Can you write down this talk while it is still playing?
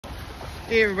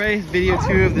Hey everybody, it's video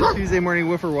 2 of the Tuesday morning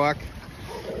woofer walk.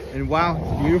 And wow,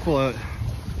 it's beautiful out.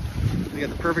 We got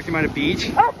the perfect amount of beach.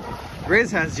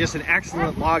 Grizz has just an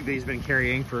excellent log that he's been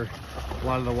carrying for a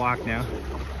lot of the walk now.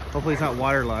 Hopefully it's not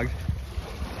waterlogged.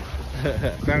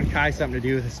 Found Kai something to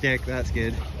do with a stick, that's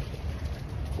good.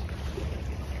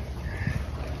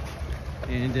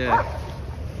 And let's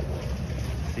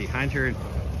see, Hunter and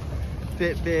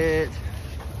FitBit.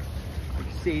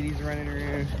 Sadie's running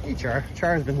around. Hey Chara.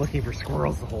 Chara's been looking for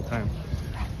squirrels the whole time.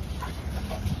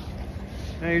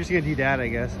 No, you're just gonna do that, I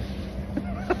guess.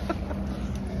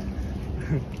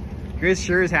 Grizz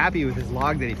sure is happy with his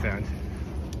log that he found.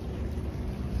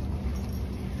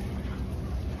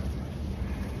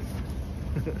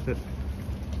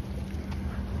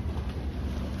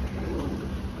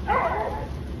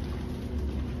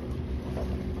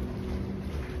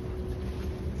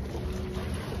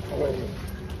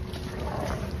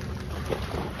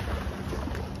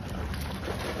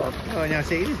 Oh, now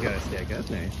Sadie's got a stick. That's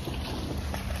nice.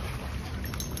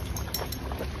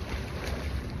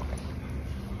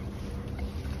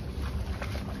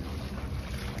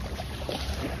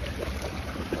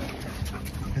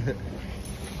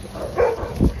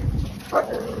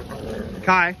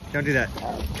 Kai, don't do that.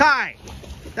 Kai!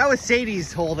 That was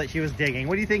Sadie's hole that she was digging.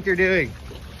 What do you think you're doing?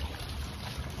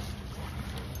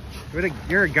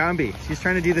 You're a Gumby. She's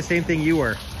trying to do the same thing you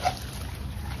were.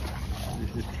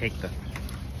 Just take them.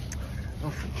 Oh,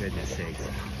 for goodness sakes.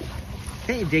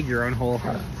 Can't you dig your own hole?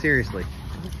 Seriously.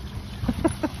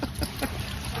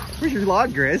 Where's your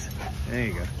log, Grizz? There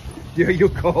you go. There you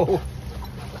go.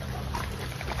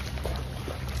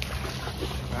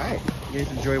 Alright. You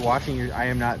guys enjoy watching your... I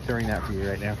am not throwing that for you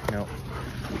right now. No.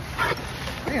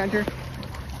 Hey, Hunter.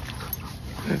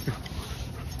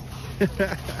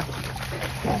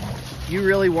 You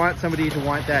really want somebody to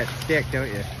want that stick, don't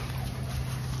you?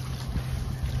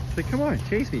 It's like, come on,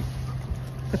 chase me.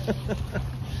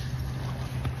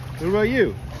 What about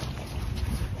you?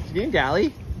 Good game,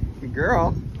 Dalia. Good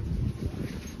girl.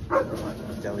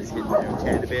 Dalia's getting down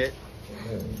 10 a bit.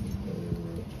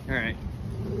 Alright.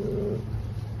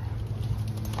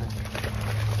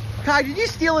 Kai, did you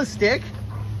steal his stick?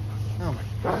 Oh my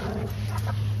god.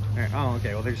 Alright, oh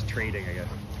okay, well there's trading, I guess.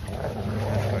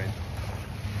 That's fine.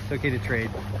 It's okay to trade.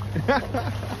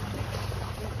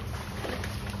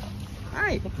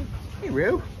 Hi. Hey,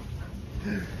 Roux.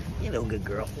 You know, good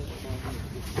girl.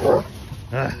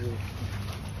 Alright,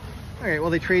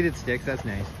 well they traded sticks, that's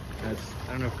nice.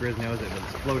 I don't know if Grizz knows it, but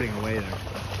it's floating away there.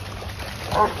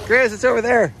 Grizz, it's over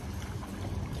there!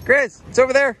 Grizz, it's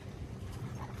over there!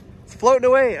 It's floating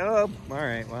away! Oh,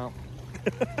 alright, well.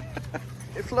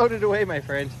 It floated away, my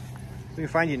friend. We can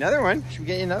find you another one. Should we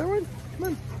get you another one? Come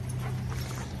on.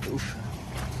 Oof.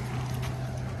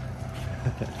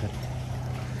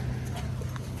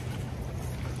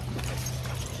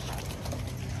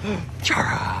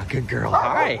 Chara, good girl.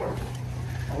 Hi.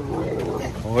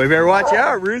 Oh, we better watch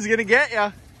out. Roux's gonna get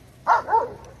ya.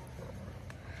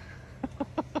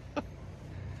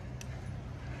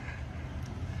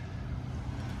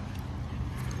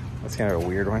 That's kind of a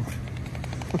weird one.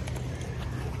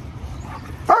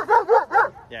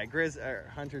 Yeah, Grizz,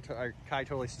 Hunter, Kai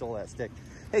totally stole that stick.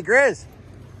 Hey, Grizz.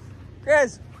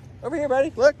 Grizz, over here,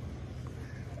 buddy. Look.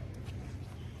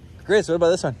 Grizz, what about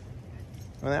this one?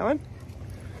 Want that one?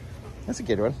 That's a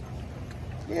good one.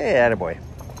 Yeah, attaboy.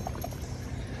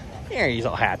 Yeah, he's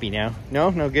all happy now. No?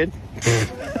 No good?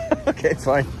 Okay,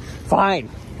 fine. Fine.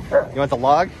 You want the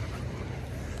log?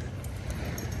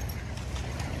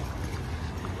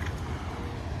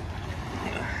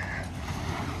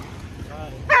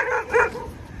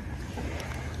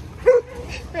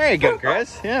 There you go,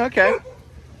 Grizz. Yeah, okay.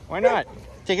 Why not?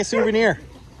 Take a souvenir.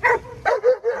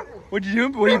 What you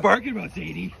doing? What are you barking about,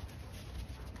 Sadie?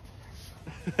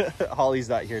 Holly's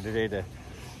not here today to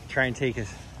try and take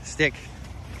his stick.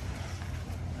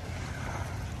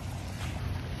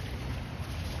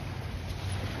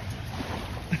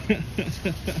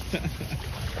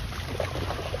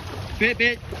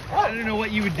 FitBit, I don't know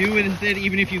what you would do with it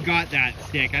even if you got that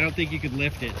stick. I don't think you could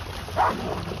lift it.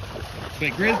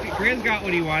 But Grizz got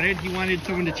what he wanted. He wanted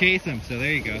someone to chase him, so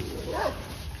there you go.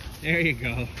 There you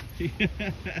go.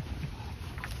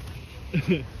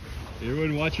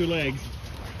 Everyone watch your legs.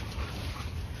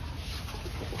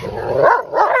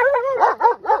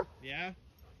 Yeah?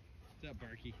 What's up,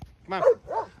 Barky? Come on.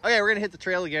 Okay, we're gonna hit the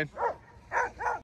trail again.